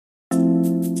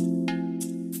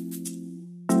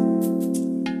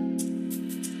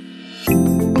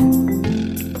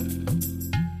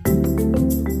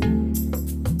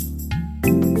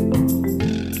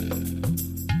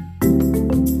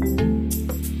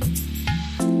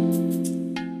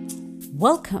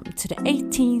Welcome to the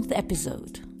 18th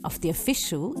episode of the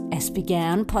official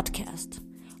ESPGHAN podcast,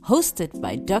 hosted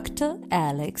by Dr.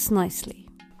 Knisely.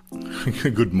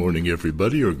 Good morning,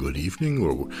 everybody, or good evening,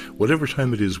 or whatever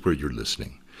time it is where you're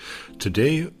listening.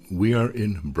 Today, we are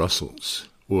in Brussels,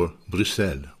 or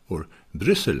Bruxelles, or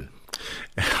Brüssel,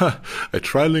 a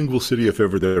trilingual city if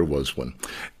ever there was one.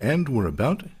 And we're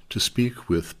about to speak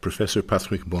with Professor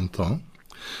Dr Bontems,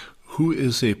 who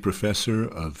is a professor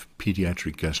of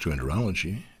pediatric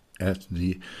gastroenterology at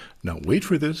the, now wait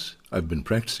for this, I've been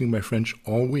practicing my French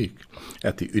all week,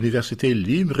 at the Université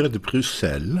Libre de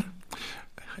Bruxelles,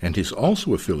 and he's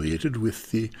also affiliated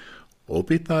with the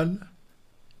Hôpital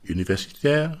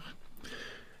Universitaire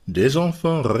des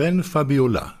Enfants Reine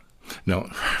Fabiiola. Now,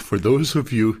 for those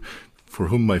of you for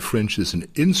whom my French is an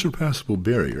insurpassable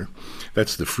barrier,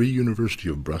 that's the Free University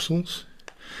of Brussels,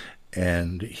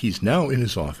 and he's now in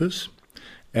his office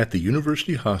at the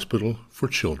University Hospital for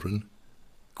Children,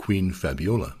 Queen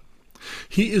Fabiola.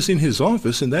 He is in his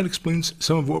office, and that explains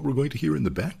some of what we're going to hear in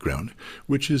the background,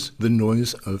 which is the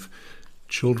noise of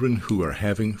children who are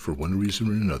having, for one reason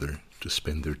or another, to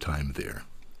spend their time there.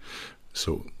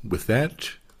 So with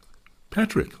that,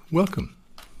 Patrick, welcome.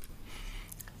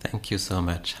 Thank you so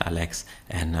much, Alex.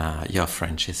 And your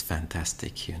French is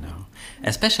fantastic, you know.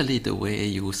 Especially the way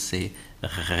you say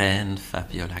Reine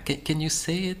Fabiiola. Can you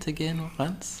say it again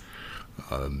once?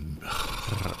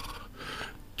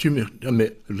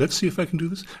 Let's see if I can do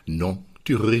this. Non,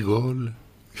 tu rigoles.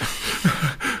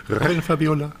 Reine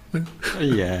Fabiiola.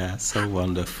 Yeah, so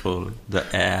wonderful. The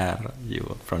R you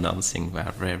were pronouncing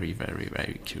were very, very,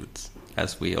 very cute,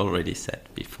 as we already said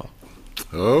before.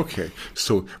 Okay,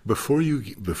 so before you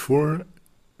get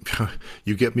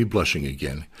me blushing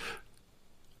again,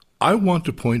 I want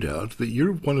to point out that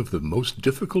you're one of the most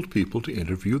difficult people to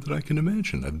interview that I can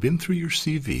imagine. I've been through your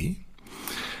CV.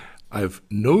 I've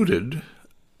noted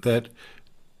that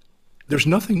there's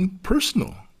nothing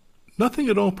personal, nothing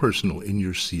at all personal in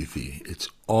your CV. It's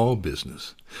all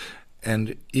business.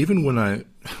 And even when I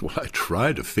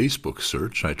tried a Facebook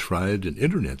search, I tried an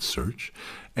internet search,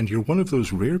 and you're one of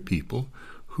those rare people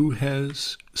who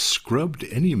has scrubbed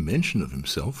any mention of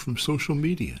himself from social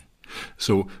media.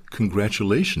 So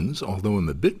congratulations, although I'm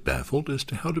a bit baffled as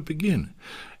to how to begin.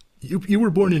 You were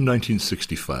born in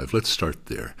 1965. Let's start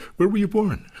there. Where were you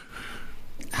born?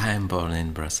 I'm born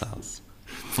in Brussels.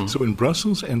 So in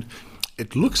Brussels, and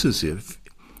it looks as if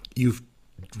you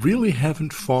really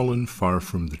haven't fallen far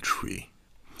from the tree,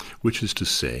 which is to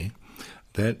say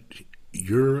that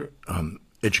your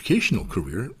educational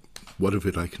career, what of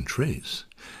it I can trace,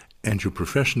 and your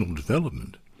professional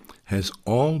development has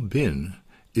all been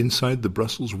inside the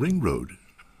Brussels Ring Road.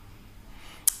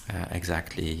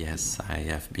 Exactly, yes. I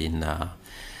have been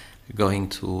going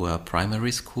to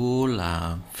primary school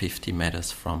 50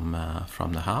 meters from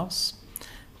the house.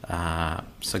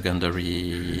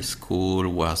 Secondary school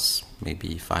was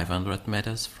maybe 500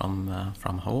 meters from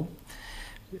home.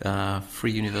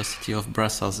 Free University of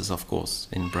Brussels is, of course,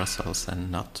 in Brussels and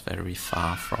not very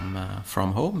far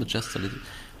from home, just a little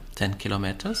 10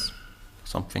 kilometers,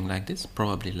 something like this,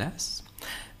 probably less.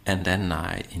 And then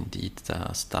I indeed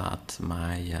start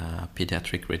my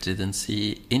pediatric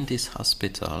residency in this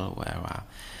hospital where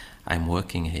I'm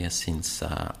working here since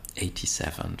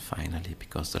 87 finally,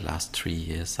 because the last 3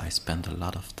 years I spent a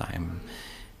lot of time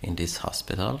in this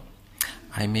hospital.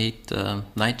 I made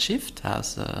night shift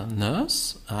as a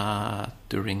nurse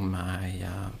during my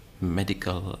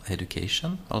medical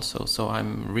education also. So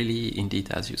I'm really,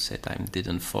 indeed, as you said, I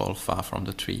didn't fall far from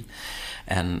the tree.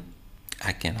 And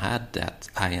I can add that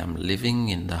I am living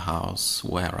in the house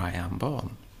where I am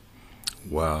born.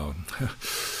 Wow.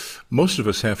 Most of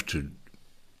us have to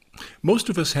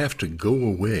go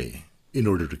away in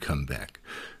order to come back.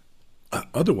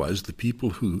 Otherwise, the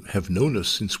people who have known us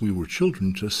since we were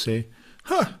children just say,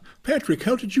 Patrick,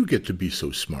 how did you get to be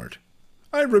so smart?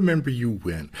 I remember you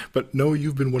when. But no,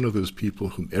 you've been one of those people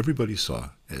whom everybody saw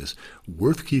as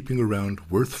worth keeping around,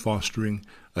 worth fostering,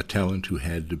 a talent who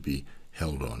had to be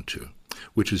held on to,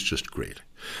 which is just great.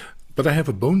 But I have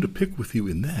a bone to pick with you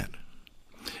in that,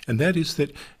 and that is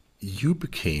that you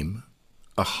became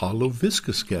a hollow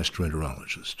viscous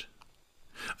gastroenterologist,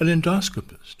 an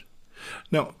endoscopist.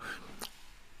 Now,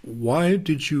 why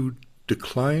did you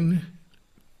decline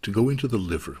to go into the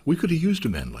liver? We could have used a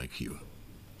man like you.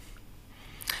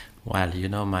 Well, you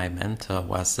know, my mentor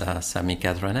was Sami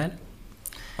Cadranel.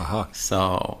 Aha.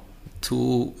 So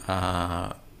two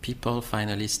people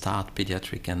finally start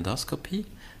pediatric endoscopy.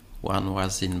 One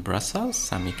was in Brussels,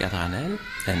 Sami Cadranel,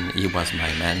 and he was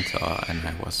my mentor, and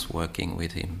I was working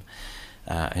with him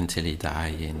until he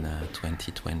died in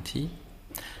 2020.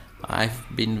 I've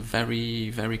been very,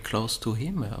 very close to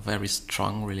him, a very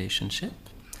strong relationship.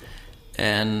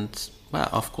 And, well,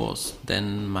 of course,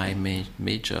 then my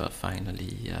major,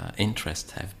 finally,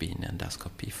 interest have been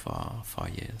endoscopy for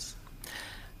years.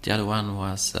 The other one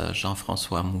was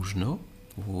Jean-François Mougenot,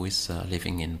 who is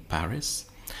living in Paris.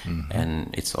 Mm-hmm. And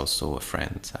it's also a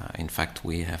friend. In fact,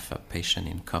 we have a patient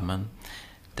in common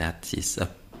that is a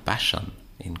passion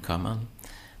in common.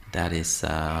 That is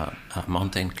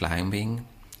mountain climbing.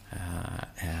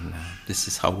 And this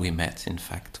is how we met, in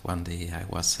fact. One day I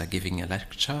was giving a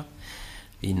lecture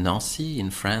in Nancy,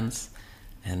 in France.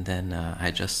 And then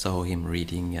I just saw him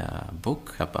reading a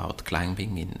book about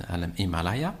climbing in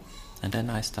Himalaya. And then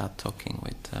I started talking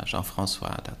with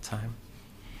Jean-François at that time.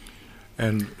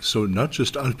 And so not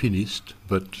just alpinist,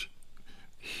 but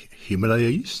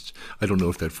Himalayaist? I don't know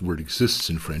if that word exists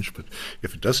in French, but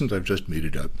if it doesn't, I've just made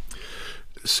it up.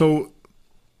 So,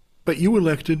 but you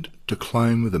elected to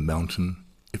climb the mountain,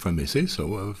 if I may say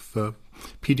so, of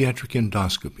pediatric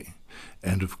endoscopy.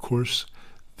 And of course,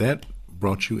 that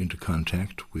brought you into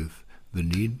contact with the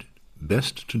need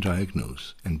best to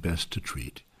diagnose and best to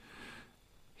treat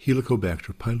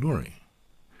Helicobacter pylori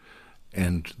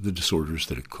and the disorders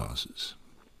that it causes.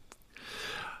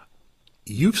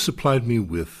 You've supplied me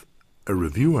with a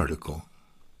review article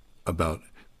about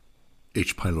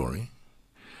H. pylori,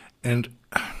 and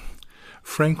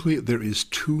frankly, there is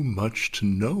too much to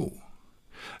know.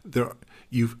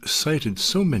 You've cited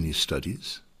so many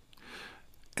studies,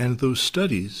 and those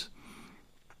studies,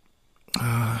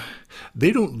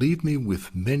 they don't leave me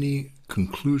with many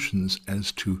conclusions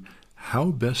as to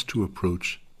how best to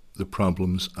approach the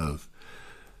problems of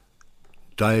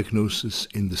diagnosis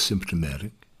in the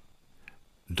symptomatic,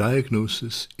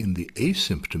 diagnosis in the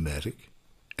asymptomatic,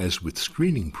 as with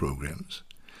screening programs,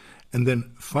 and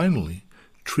then finally,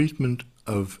 treatment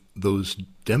of those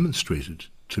demonstrated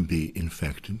to be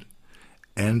infected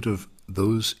and of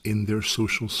those in their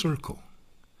social circle.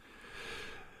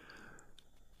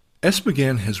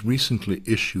 ESPGHAN has recently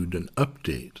issued an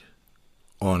update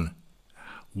on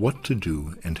what to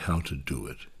do and how to do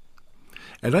it.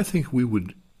 And I think we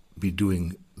would be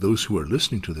doing those who are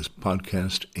listening to this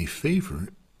podcast a favor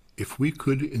if we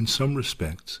could, in some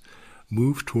respects,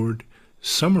 move toward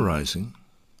summarizing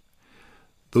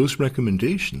those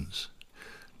recommendations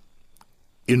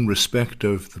in respect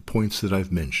of the points that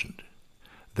I've mentioned.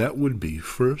 That would be,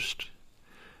 first,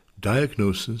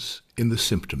 diagnosis in the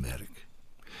symptomatic.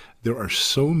 There are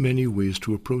so many ways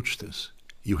to approach this.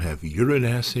 You have urine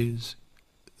assays,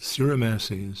 serum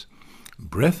assays,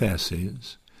 breath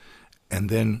assays, and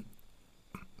then,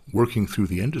 working through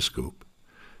the endoscope,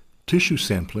 tissue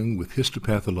sampling with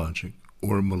histopathologic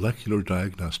or molecular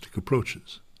diagnostic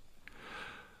approaches.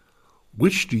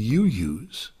 Which do you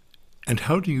use, and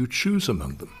how do you choose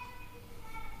among them?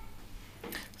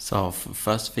 So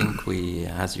first thing,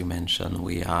 as you mentioned,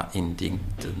 we are indeed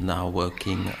now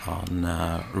working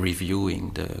on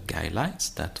reviewing the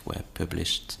guidelines that were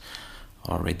published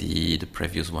already. The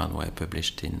previous one were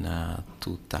published in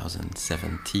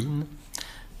 2017,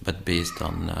 but based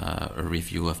on a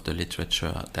review of the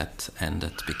literature that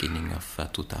ended beginning of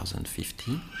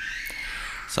 2015.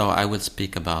 So I will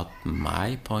speak about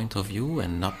my point of view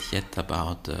and not yet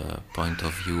about the point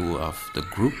of view of the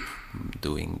group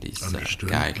doing these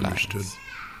guidelines.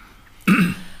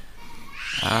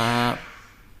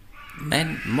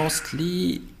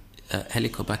 Mostly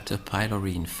Helicobacter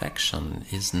pylori infection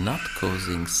is not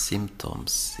causing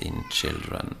symptoms in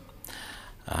children.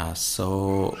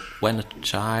 So when a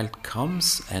child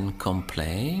comes and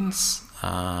complains,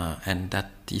 and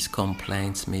that these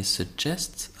complaints may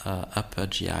suggest upper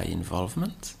GI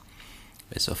involvement,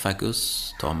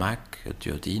 esophagus, stomach,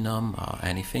 duodenum, or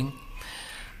anything,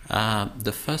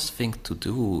 the first thing to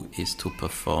do is to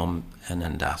perform an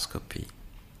endoscopy.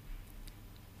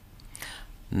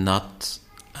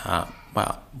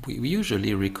 We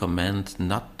usually recommend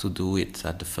not to do it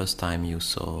at the first time you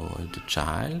saw the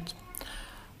child.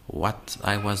 What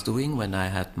I was doing when I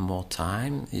had more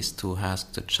time is to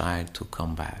ask the child to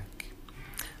come back.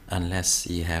 Unless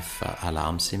he have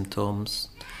alarm symptoms,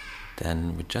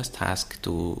 then we just ask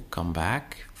to come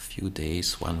back a few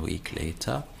days, 1 week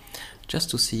later, just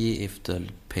to see if the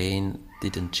pain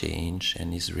didn't change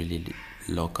and is really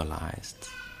localized.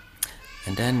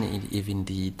 And then if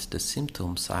indeed the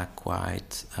symptoms are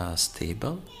quite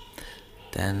stable,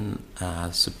 then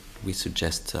we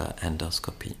suggest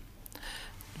endoscopy.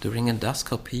 During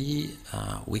endoscopy,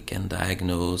 we can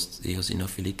diagnose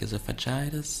eosinophilic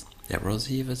esophagitis,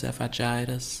 erosive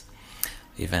esophagitis,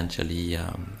 eventually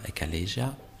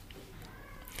achalasia,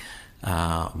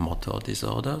 motor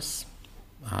disorders,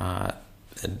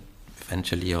 and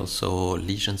eventually also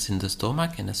lesions in the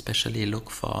stomach, and especially look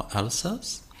for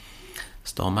ulcers,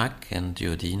 stomach and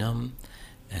duodenum,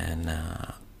 and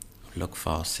look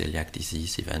for celiac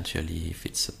disease eventually if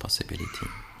it's a possibility.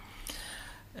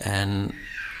 And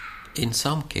in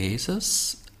some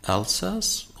cases,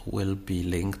 ulcers will be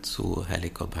linked to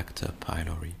Helicobacter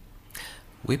pylori.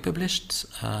 We published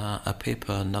a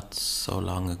paper not so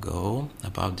long ago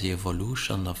about the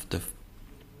evolution of the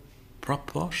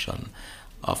proportion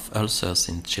of ulcers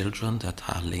in children that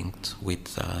are linked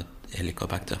with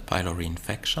Helicobacter pylori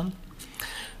infection.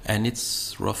 And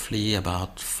it's roughly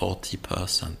about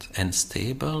 40% and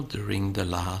stable during the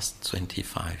last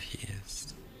 25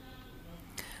 years.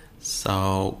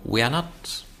 So we are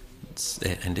not,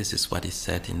 and this is what is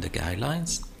said in the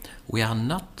guidelines, we are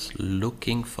not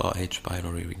looking for H.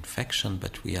 pylori infection,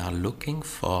 but we are looking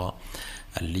for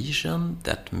a lesion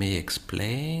that may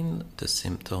explain the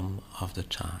symptom of the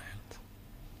child.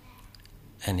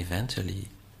 And eventually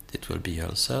it will be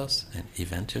ulcers, and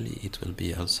eventually it will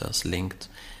be ulcers linked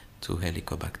to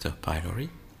Helicobacter pylori.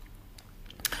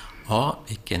 Or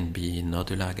it can be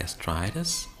nodular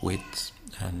gastritis with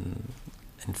an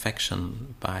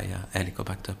infection by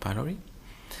Helicobacter pylori.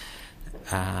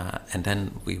 And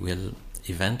then we will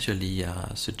eventually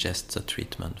suggest a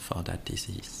treatment for that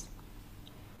disease.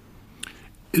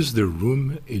 Is there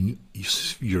room in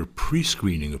your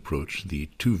pre-screening approach, the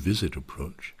two-visit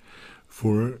approach,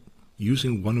 for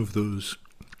using one of those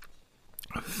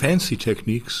fancy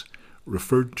techniques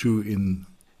referred to in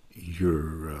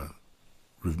your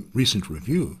recent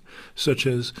review, such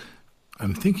as,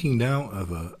 I'm thinking now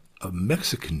of a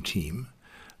Mexican team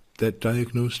that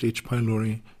diagnosed H.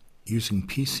 pylori using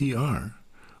PCR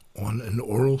on an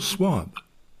oral swab,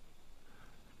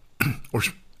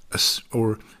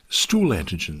 or stool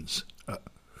antigens.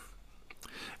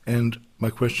 And my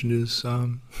question is,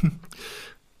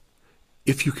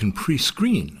 if you can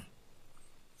pre-screen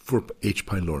for H.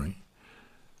 pylori,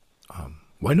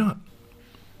 why not?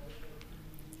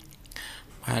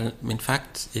 Well, in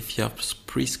fact, if your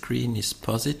pre-screen is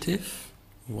positive,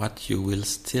 what you will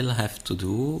still have to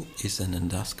do is an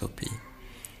endoscopy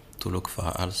to look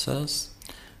for ulcers,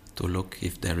 to look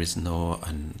if there is not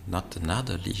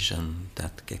another lesion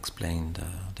that explains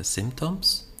the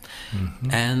symptoms,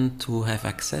 and to have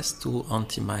access to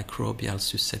antimicrobial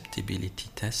susceptibility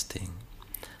testing.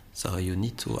 So you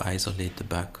need to isolate the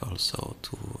bug also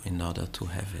in order to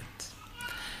have it.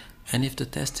 And if the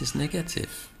test is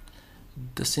negative,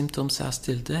 the symptoms are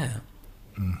still there.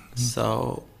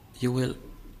 So you will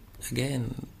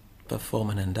again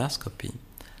perform an endoscopy.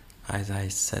 As I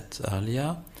said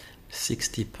earlier,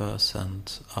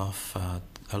 60% of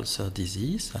ulcer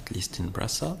disease, at least in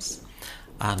Brussels,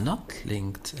 are not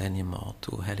linked anymore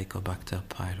to Helicobacter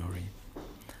pylori.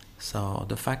 So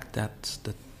the fact that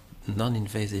the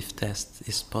non-invasive test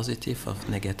is positive or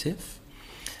negative,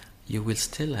 you will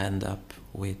still end up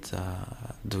with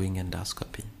doing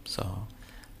endoscopy. So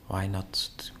why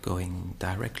not going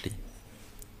directly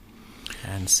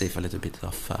and save a little bit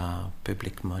of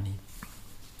public money?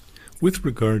 With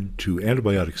regard to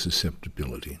antibiotic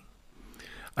susceptibility,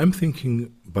 I'm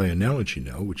thinking by analogy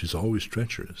now, which is always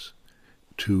treacherous,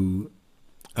 to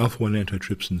alpha-1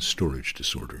 antitrypsin storage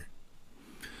disorder.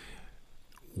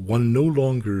 One no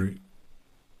longer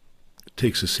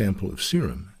takes a sample of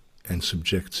serum and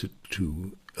subjects it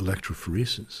to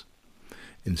electrophoresis.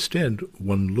 Instead,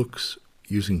 one looks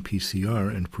using PCR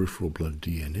and peripheral blood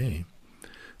DNA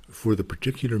for the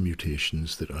particular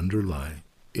mutations that underlie,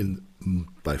 in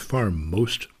by far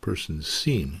most persons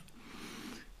seen,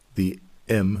 the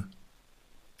M,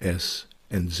 S,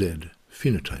 and Z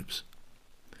phenotypes.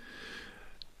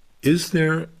 Is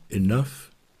there enough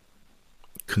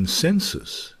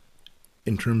consensus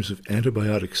in terms of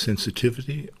antibiotic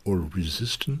sensitivity or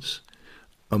resistance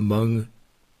among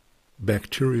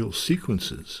bacterial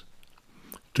sequences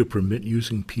to permit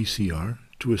using PCR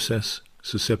to assess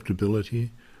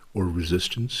susceptibility or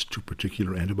resistance to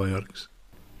particular antibiotics?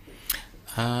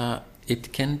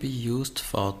 It can be used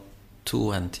for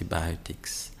two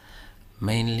antibiotics,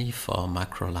 mainly for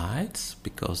macrolides,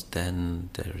 because then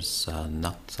there's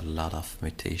not a lot of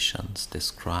mutations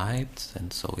described,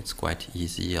 and so it's quite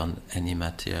easy on any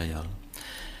material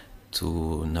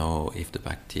to know if the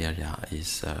bacteria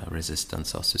is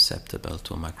resistant or susceptible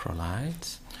to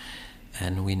macrolides.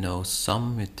 And we know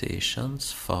some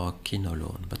mutations for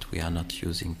quinolone, but we are not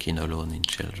using quinolone in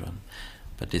children.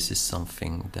 But this is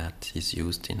something that is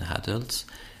used in adults,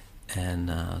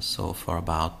 and so for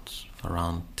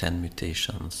around 10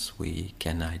 mutations we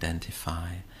can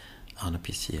identify on a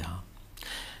PCR.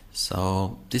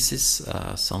 So this is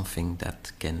something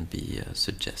that can be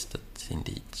suggested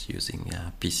indeed using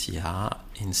PCR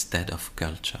instead of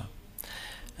culture.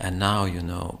 And now,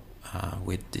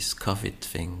 with this COVID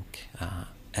thing,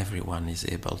 everyone is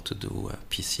able to do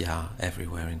PCR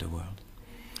everywhere in the world.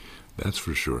 That's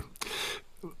for sure.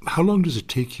 How long does it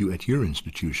take you at your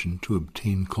institution to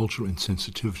obtain culture and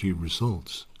sensitivity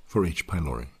results for H.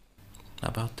 pylori?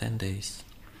 About 10 days.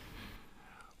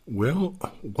 Well,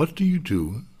 what do you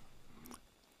do?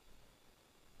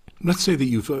 Let's say that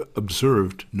you've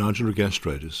observed nodular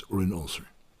gastritis or an ulcer.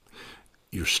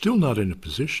 You're still not in a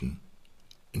position,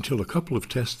 until a couple of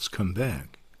tests come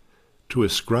back, to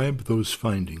ascribe those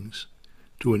findings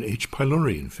to an H.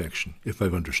 pylori infection, if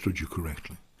I've understood you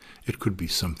correctly. It could be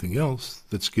something else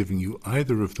that's giving you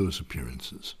either of those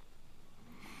appearances.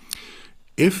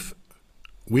 If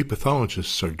we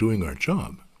pathologists are doing our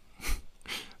job,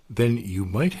 then you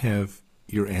might have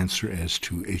your answer as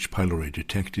to H. pylori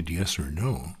detected, yes or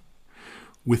no,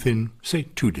 within, say,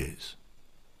 2 days,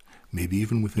 maybe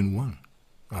even within 1.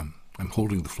 I'm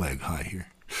holding the flag high here.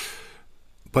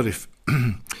 But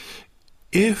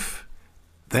if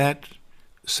that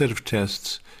set of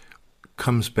tests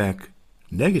comes back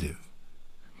negative,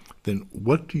 then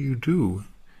what do you do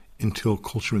until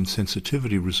culture and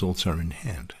sensitivity results are in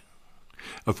hand?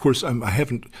 Of course, I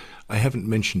haven't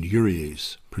mentioned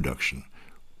urease production,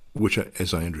 which,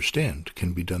 as I understand,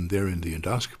 can be done there in the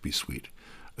endoscopy suite.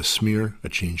 A smear, a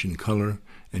change in color,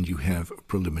 and you have a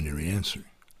preliminary answer.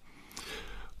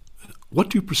 What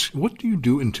do you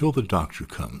do until the doctor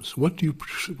comes? What do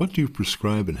you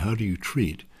prescribe, and how do you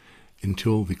treat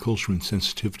until the culture and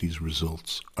sensitivities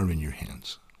results are in your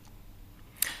hands?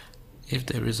 If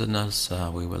there is an ulcer,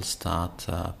 we will start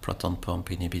a proton pump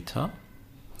inhibitor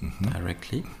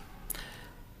directly,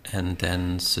 and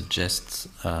then suggest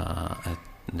an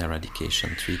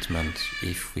eradication treatment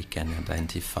if we can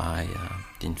identify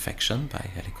the infection by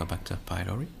Helicobacter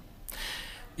pylori.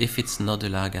 If it's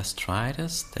nodular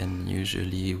gastritis, then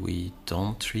usually we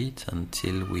don't treat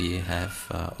until we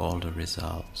have all the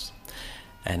results.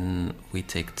 And we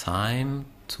take time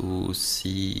to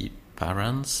see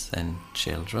parents and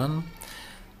children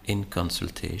in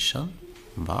consultation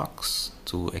box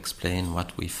to explain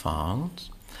what we found,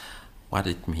 what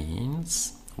it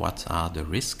means, what are the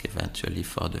risks eventually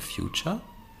for the future,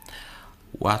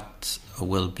 what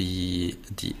will be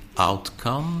the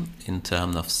outcome in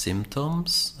terms of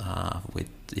symptoms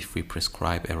if we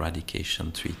prescribe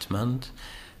eradication treatment,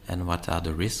 and what are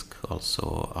the risks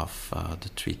also of the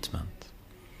treatment.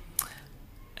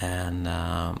 And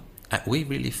we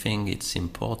really think it's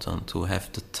important to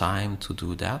have the time to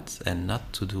do that and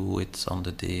not to do it on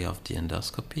the day of the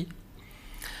endoscopy,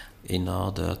 in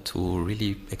order to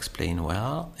really explain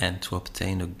well and to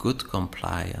obtain a good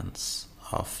compliance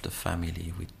of the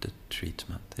family with the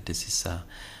treatment. This is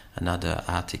another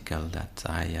article that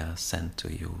I sent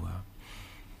to you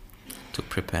to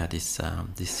prepare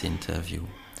this interview.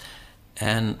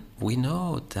 And we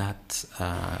know that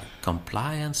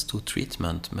compliance to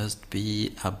treatment must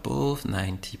be above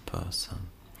 90%.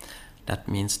 That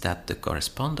means that the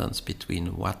correspondence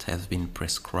between what has been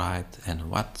prescribed and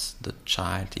what the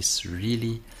child is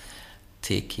really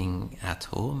taking at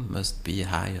home must be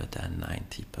higher than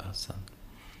 90%.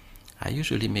 I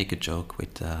usually make a joke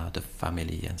with the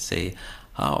family and say,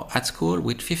 at school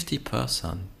with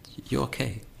 50%, you're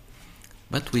okay.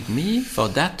 But with me, for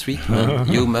that treatment,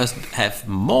 you must have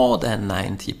more than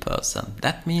 90%.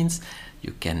 That means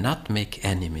you cannot make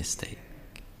any mistake.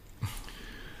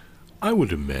 I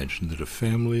would imagine that a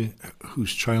family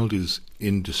whose child is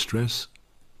in distress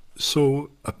so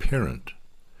apparent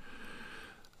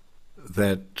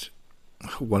that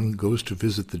one goes to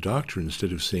visit the doctor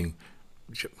instead of saying,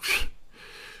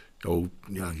 oh,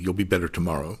 yeah, you'll be better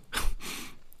tomorrow,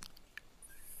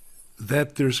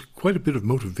 that there's quite a bit of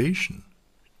motivation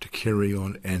to carry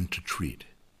on and to treat.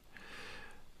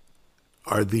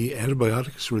 Are the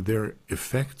antibiotics or their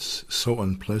effects so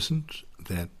unpleasant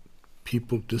that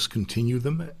people discontinue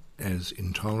them as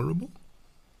intolerable?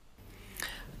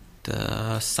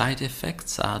 The side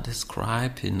effects are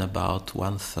described in about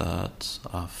 1/3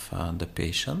 of the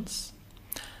patients.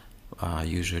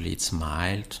 Usually it's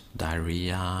mild,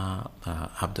 diarrhea,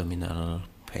 abdominal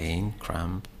pain,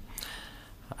 cramp.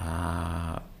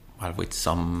 With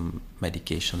some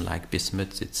medication like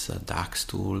bismuth, it's dark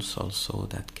stools also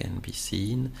that can be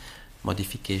seen.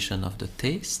 Modification of the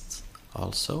taste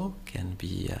also can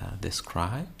be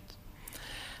described.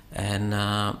 And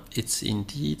it's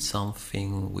indeed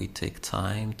something we take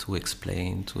time to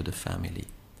explain to the family.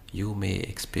 You may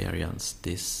experience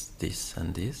this, this,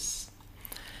 and this.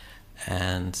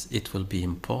 And it will be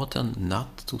important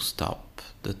not to stop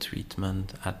the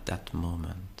treatment at that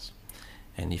moment.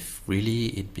 And if really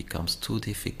it becomes too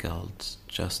difficult,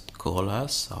 just call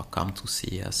us or come to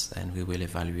see us and we will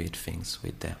evaluate things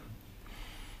with them.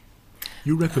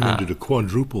 You recommended a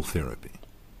quadruple therapy.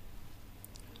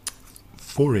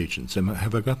 4 agents.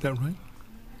 Have I got that right?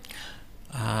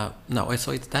 No,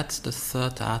 so that's the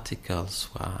third articles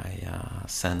I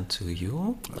sent to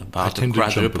you about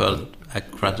a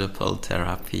quadruple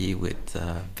therapy with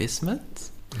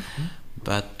bismuth. Mm-hmm.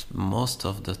 But most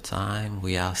of the time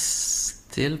we are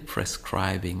still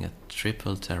prescribing a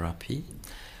triple therapy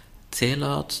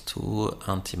tailored to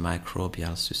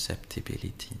antimicrobial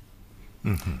susceptibility.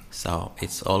 Mm-hmm. So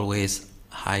it's always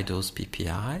high dose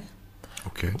PPI.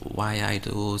 Okay. Why high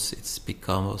dose? It's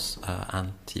because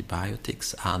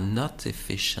antibiotics are not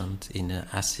efficient in an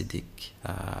acidic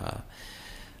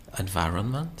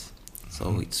environment. So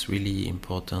mm-hmm. It's really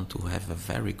important to have a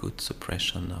very good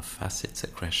suppression of acid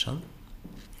secretion.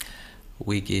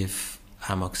 We give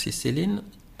amoxicillin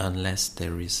unless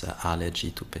there is an allergy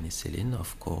to penicillin,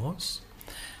 of course.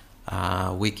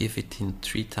 We give it in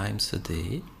 3 times a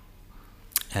day,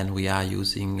 and we are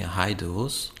using a high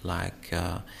dose, like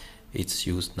it's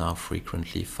used now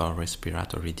frequently for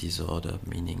respiratory disorder,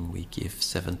 meaning we give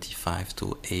 75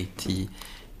 to 80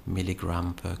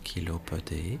 milligram per kilo per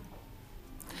day.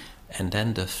 And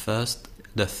then the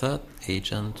third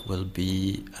agent will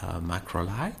be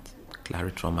macrolide,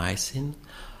 clarithromycin,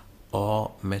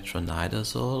 or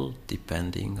metronidazole,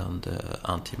 depending on the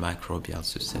antimicrobial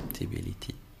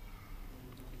susceptibility.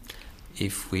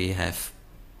 If we have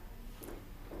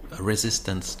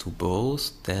resistance to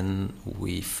both, then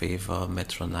we favor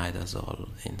metronidazole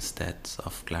instead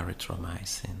of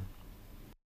clarithromycin.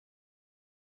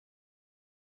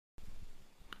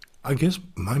 I guess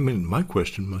my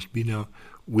question must be now,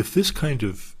 with this kind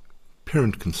of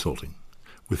parent consulting,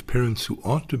 with parents who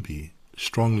ought to be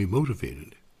strongly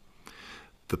motivated,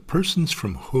 the persons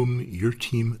from whom your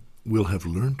team will have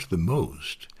learned the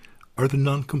most are the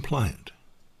non-compliant.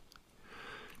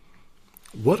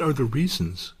 What are the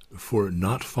reasons for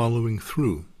not following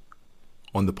through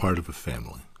on the part of a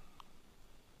family?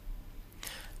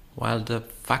 Well, the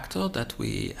factor that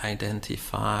we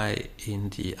identify in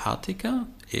the article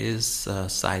is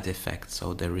side effects.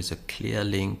 So there is a clear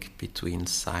link between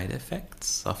side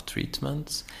effects of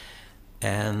treatments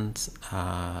and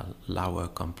lower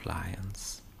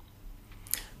compliance.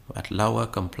 But lower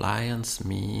compliance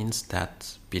means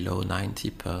that below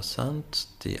 90%,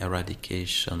 the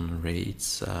eradication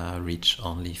rates reach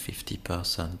only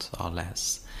 50% or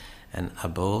less. And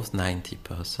above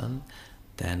 90%,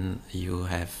 then you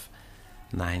have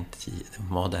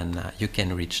you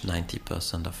can reach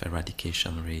 90% of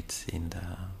eradication rates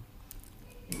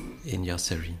in your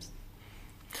series.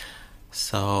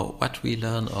 So what we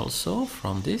learn also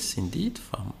from this, indeed,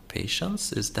 from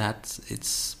patients, is that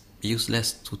it's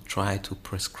useless to try to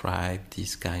prescribe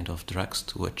these kind of drugs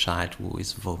to a child who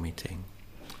is vomiting.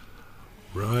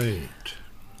 Right.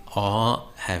 Or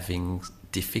having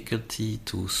difficulty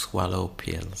to swallow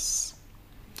pills.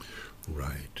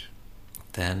 Right.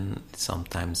 Then it's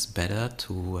sometimes better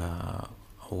to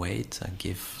wait and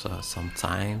give some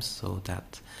time so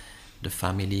that the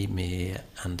family may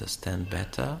understand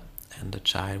better and the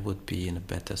child would be in a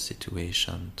better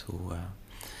situation to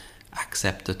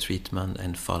accept the treatment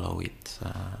and follow it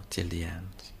till the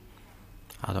end.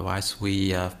 Otherwise,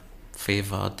 we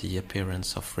favor the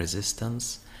appearance of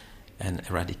resistance, and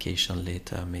eradication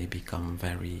later may become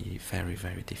very, very,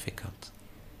 very difficult.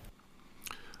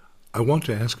 I want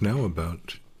to ask now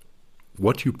about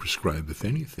what you prescribe, if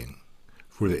anything,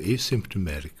 for the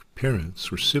asymptomatic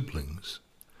parents or siblings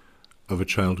of a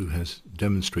child who has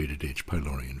demonstrated H.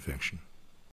 pylori infection.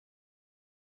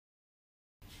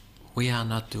 We are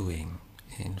not doing,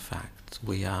 in fact.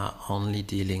 We are only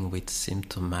dealing with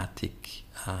symptomatic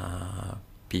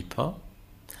people.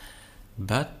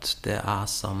 But there are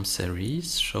some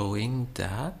series showing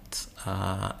that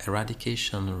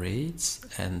eradication rates,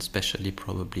 and especially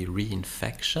probably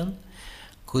reinfection,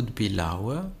 could be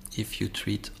lower if you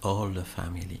treat all the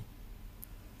family.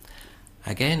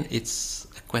 Again, it's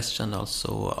a question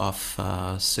also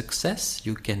of success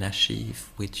you can achieve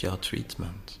with your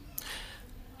treatment.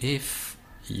 If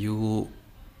you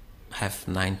have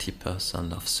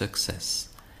 90% of success,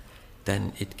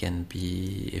 then it can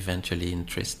be eventually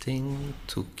interesting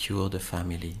to cure the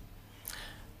family.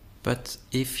 But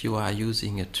if you are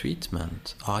using a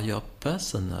treatment or your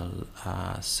personal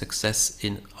success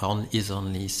is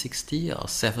only 60 or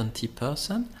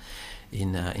 70%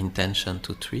 in intention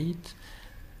to treat,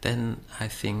 then I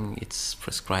think it's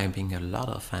prescribing a lot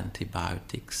of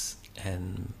antibiotics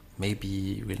and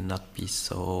maybe will not be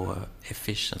so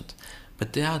efficient.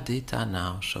 But there are data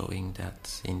now showing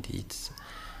that indeed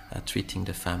treating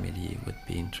the family would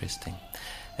be interesting,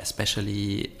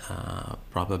 especially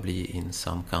probably in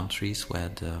some countries where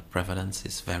the prevalence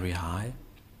is very high,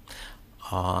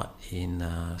 or in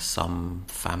some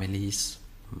families,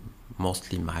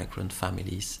 mostly migrant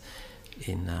families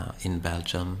in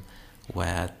Belgium,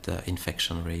 where the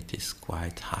infection rate is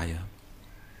quite higher.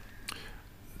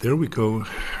 There we go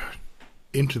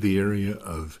into the area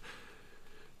of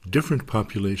different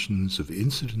populations, of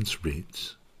incidence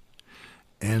rates,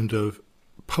 and of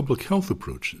public health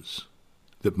approaches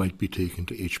that might be taken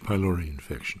to H. pylori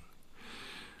infection.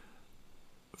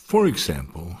 For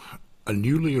example, a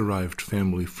newly arrived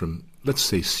family from, let's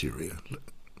say, Syria.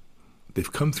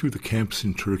 They've come through the camps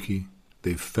in Turkey.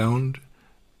 They've found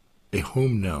a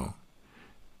home now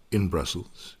in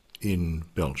Brussels, in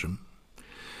Belgium.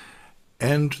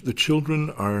 And the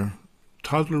children are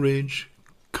toddler age,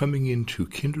 coming into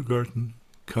kindergarten,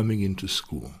 coming into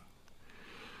school.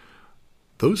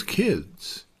 Those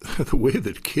kids, the way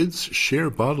that kids share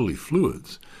bodily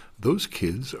fluids, those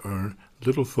kids are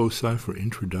little foci for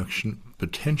introduction,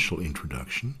 potential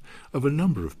introduction, of a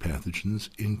number of pathogens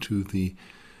into the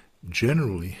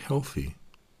generally healthy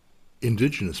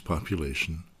indigenous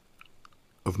population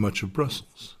of much of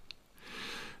Brussels.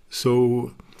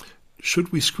 So,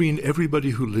 should we screen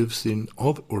everybody who lives in,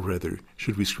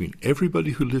 should we screen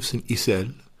everybody who lives in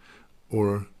Issel,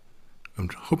 or, I'm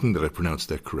hoping that I pronounced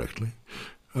that correctly,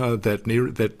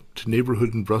 that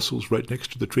neighborhood in Brussels right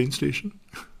next to the train station?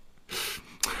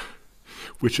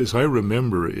 Which, as I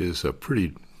remember, is a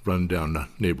pretty run-down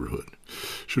neighborhood.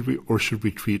 Should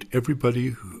we treat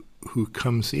everybody who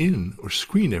comes in, or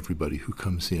screen everybody who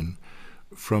comes in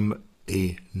from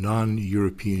a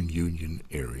non-European Union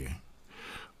area?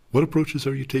 What approaches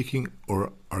are you taking,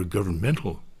 or are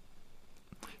governmental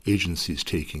agencies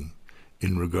taking,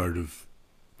 in regard of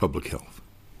public health?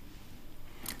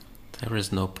 There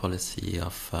is no policy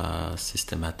of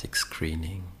systematic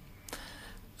screening.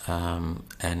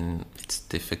 And it's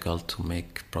difficult to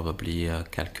make probably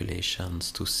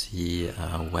calculations to see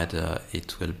whether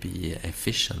it will be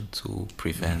efficient to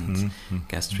prevent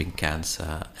gastric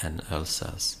cancer and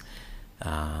ulcers.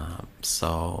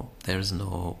 So there is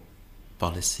no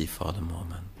policy for the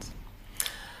moment.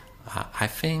 I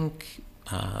think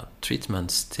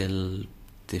treatment's still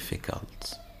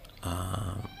difficult.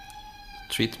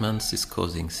 Treatments is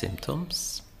causing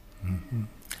symptoms.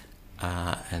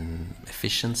 And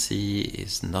efficiency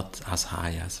is not as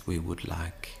high as we would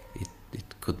like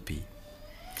it could be.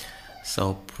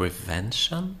 So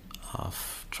prevention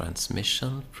of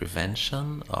transmission,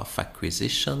 prevention of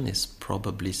acquisition is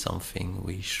probably something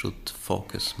we should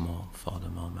focus more for the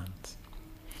moment.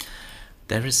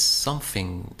 There is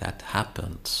something that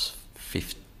happened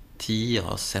 50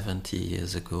 or 70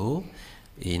 years ago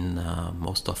in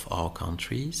most of our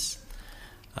countries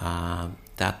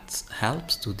that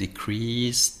helps to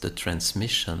decrease the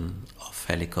transmission of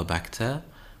Helicobacter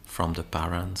from the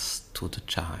parents to the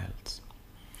child.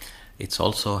 It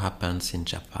also happens in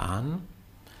Japan.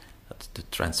 The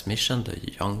transmission, the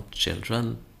young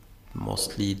children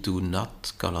mostly do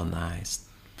not colonize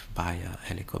by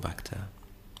Helicobacter.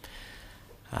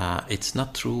 It's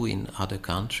not true in other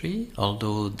countries,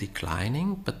 although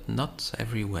declining, but not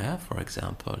everywhere. For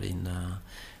example,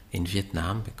 in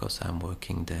Vietnam, because I'm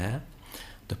working there,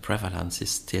 the prevalence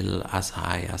is still as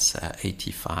high as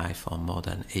 85 or more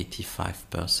than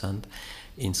 85%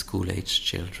 in school-age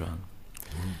children.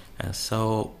 And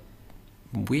so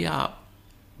we are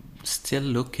still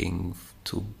looking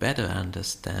to better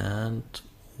understand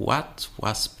what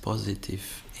was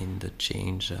positive in the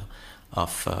change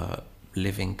of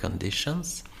living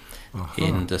conditions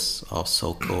in our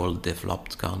so-called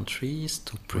developed countries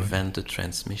to prevent the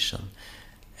transmission.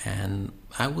 And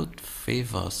I would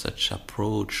favor such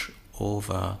approach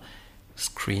over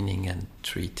screening and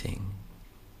treating.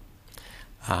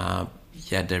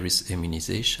 There is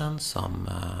immunization. Some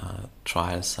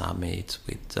trials are made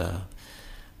with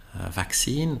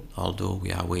vaccine, although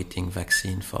we are waiting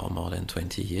vaccine for more than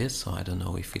 20 years, so I don't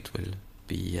know if it will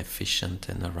be efficient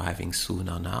and arriving soon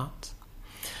or not.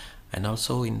 And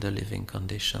also in the living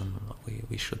condition,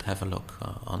 we should have a look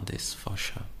on this for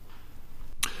sure.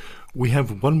 We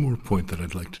have one more point that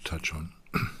I'd like to touch on,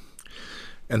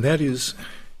 and that is,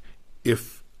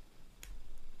 if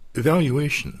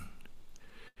evaluation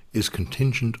is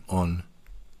contingent on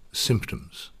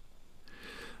symptoms,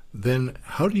 then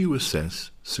how do you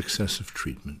assess success of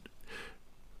treatment?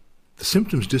 The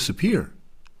symptoms disappear,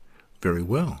 very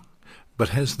well, but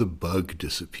has the bug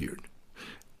disappeared?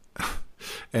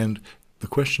 And The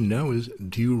question now is,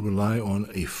 do you rely on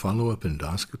a follow-up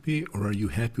endoscopy, or are you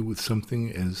happy with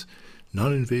something as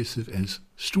non-invasive as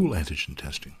stool antigen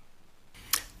testing?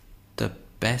 The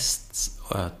best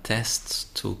tests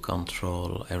to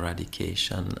control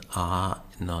eradication are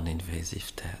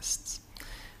non-invasive tests,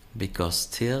 because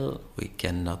still we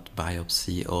cannot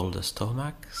biopsy all the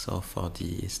stomach. So for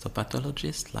the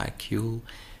histopathologist like you,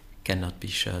 cannot be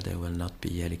sure there will not be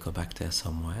Helicobacter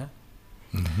somewhere.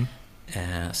 Mm-hmm.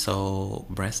 So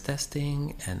breast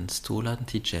testing and stool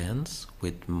antigens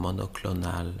with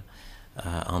monoclonal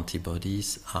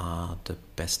antibodies are the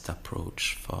best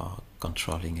approach for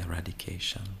controlling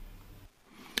eradication.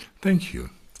 Thank you.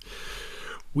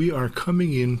 We are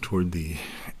coming in toward the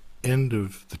end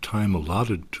of the time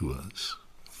allotted to us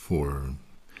for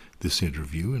this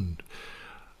interview, and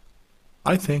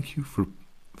I thank you for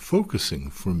focusing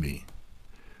for me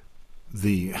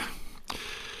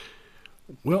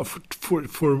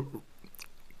for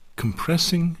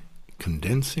compressing,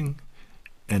 condensing,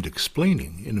 and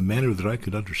explaining in a manner that I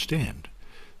could understand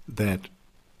that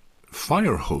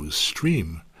fire hose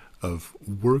stream of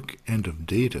work and of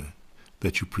data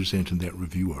that you present in that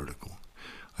review article.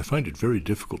 I find it very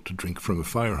difficult to drink from a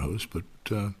fire hose, but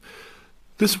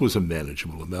this was a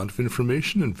manageable amount of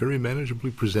information and very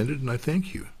manageably presented, and I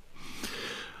thank you.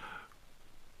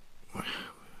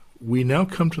 We now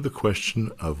come to the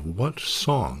question of what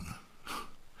song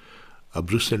a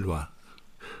Bruxellois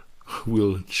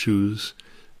will choose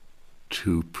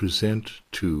to present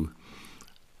to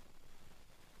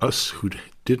us who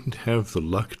didn't have the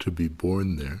luck to be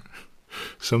born there,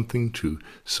 something to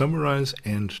summarize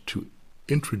and to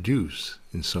introduce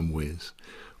in some ways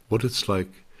what it's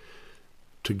like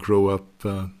to grow up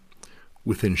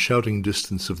within shouting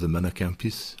distance of the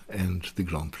Manacampis and the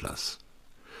Grand Place.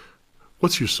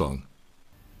 What's your song?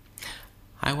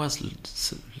 I was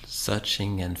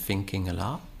searching and thinking a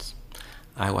lot.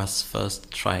 I was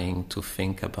first trying to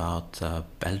think about a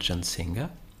Belgian singer.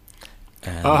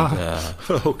 And,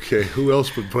 okay. Who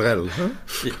else but Brel, huh?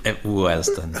 Who else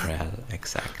than Brel,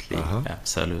 exactly. Uh-huh.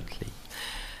 Absolutely.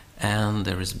 And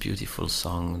there is a beautiful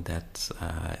song that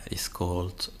is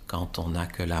called Quand on n'a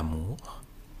que l'amour,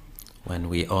 when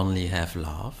we only have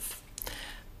love.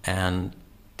 And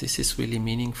this is really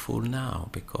meaningful now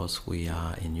because we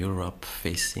are in Europe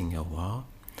facing a war,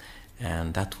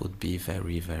 and that would be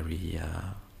very, very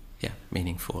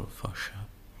meaningful for sure.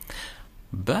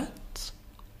 But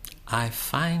I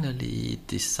finally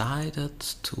decided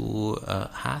to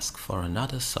ask for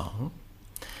another song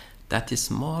that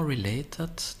is more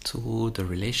related to the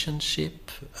relationship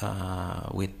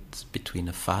between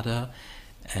a father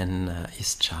and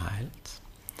his child.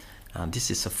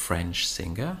 This is a French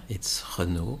singer, it's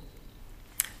Renaud,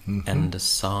 and the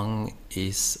song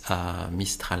is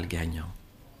Mistral Gagnant.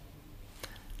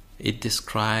 It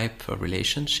describes a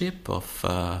relationship of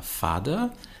a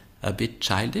father, a bit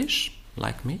childish,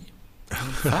 like me,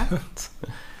 in fact,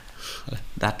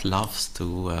 that loves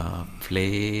to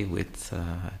play with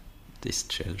these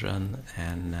children,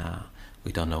 and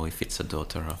we don't know if it's a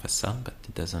daughter or a son, but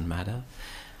it doesn't matter.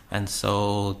 And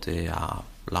so they are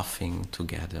laughing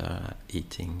together,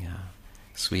 eating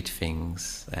sweet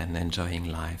things and enjoying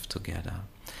life together.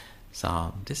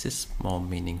 So this is more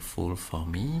meaningful for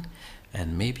me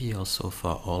and maybe also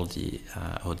for all the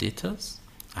auditors.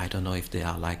 I don't know if they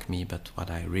are like me, but what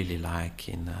I really like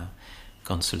in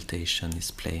consultation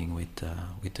is playing with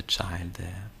the child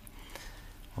there.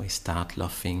 We start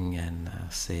laughing and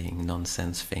saying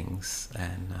nonsense things,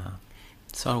 and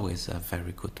it's always a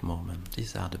very good moment.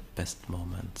 These are the best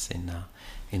moments in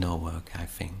our work, I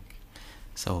think.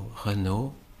 So,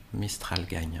 Renaud, Mistral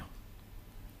Gagnant.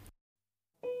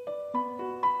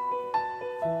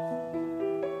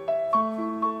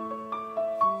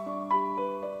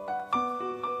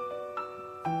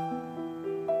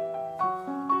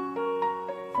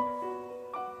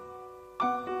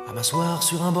 À m'asseoir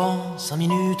sur un banc, 5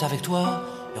 minutes avec toi,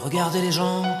 et regarder les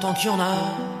gens tant qu'il y en a.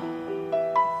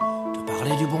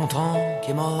 Parler du bon temps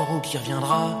qui est mort ou qui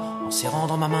reviendra, en serrant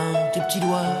dans ma main tes petits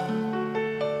doigts.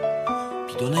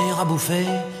 Puis donner à bouffer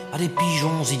à des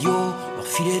pigeons idiots, leur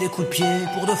filer des coups de pied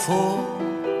pour de faux.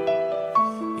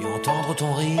 Et entendre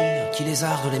ton rire qui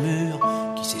lézarde les murs,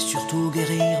 qui sait surtout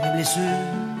guérir mes blessures.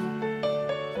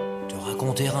 Te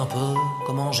raconter un peu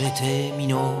comment j'étais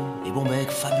minot, les bons becs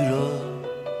fabuleux.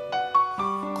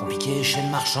 Qu'on piquait chez le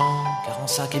marchand, 40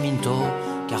 sacs et minto,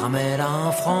 caramel à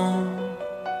 1 franc.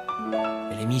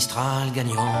 Les Mistral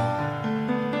gagnants.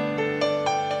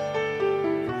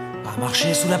 À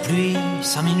marcher sous la pluie,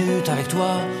 5 minutes avec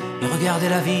toi, et regarder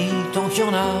la vie tant qu'il y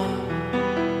en a.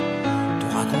 Te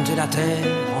raconter la terre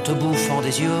en te bouffant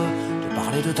des yeux, te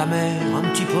parler de ta mère un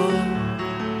petit peu,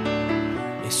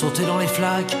 et sauter dans les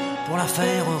flaques pour la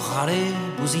faire râler,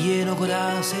 bousiller nos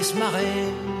godasses et se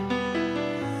marrer,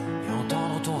 et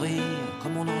entendre ton rire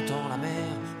comme on entend la mer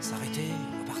s'arrêter,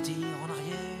 repartir en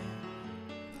arrière.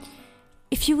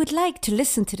 If you would like to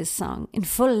listen to the song in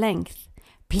full length,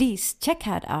 please check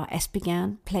out our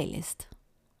ESPGHAN playlist.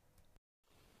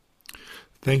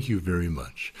 Thank you very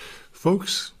much.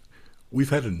 Folks, I've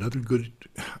had another good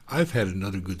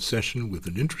session with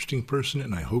an interesting person,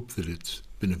 and I hope that it's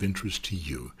been of interest to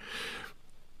you.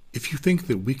 If you think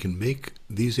that we can make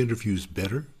these interviews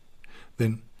better,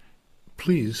 then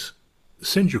please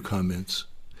send your comments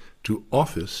to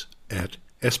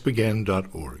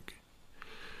office@espghan.org.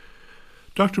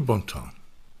 Dr. Bontems,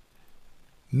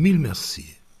 mille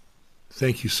merci.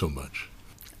 Thank you so much.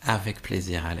 Avec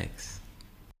plaisir, Alex.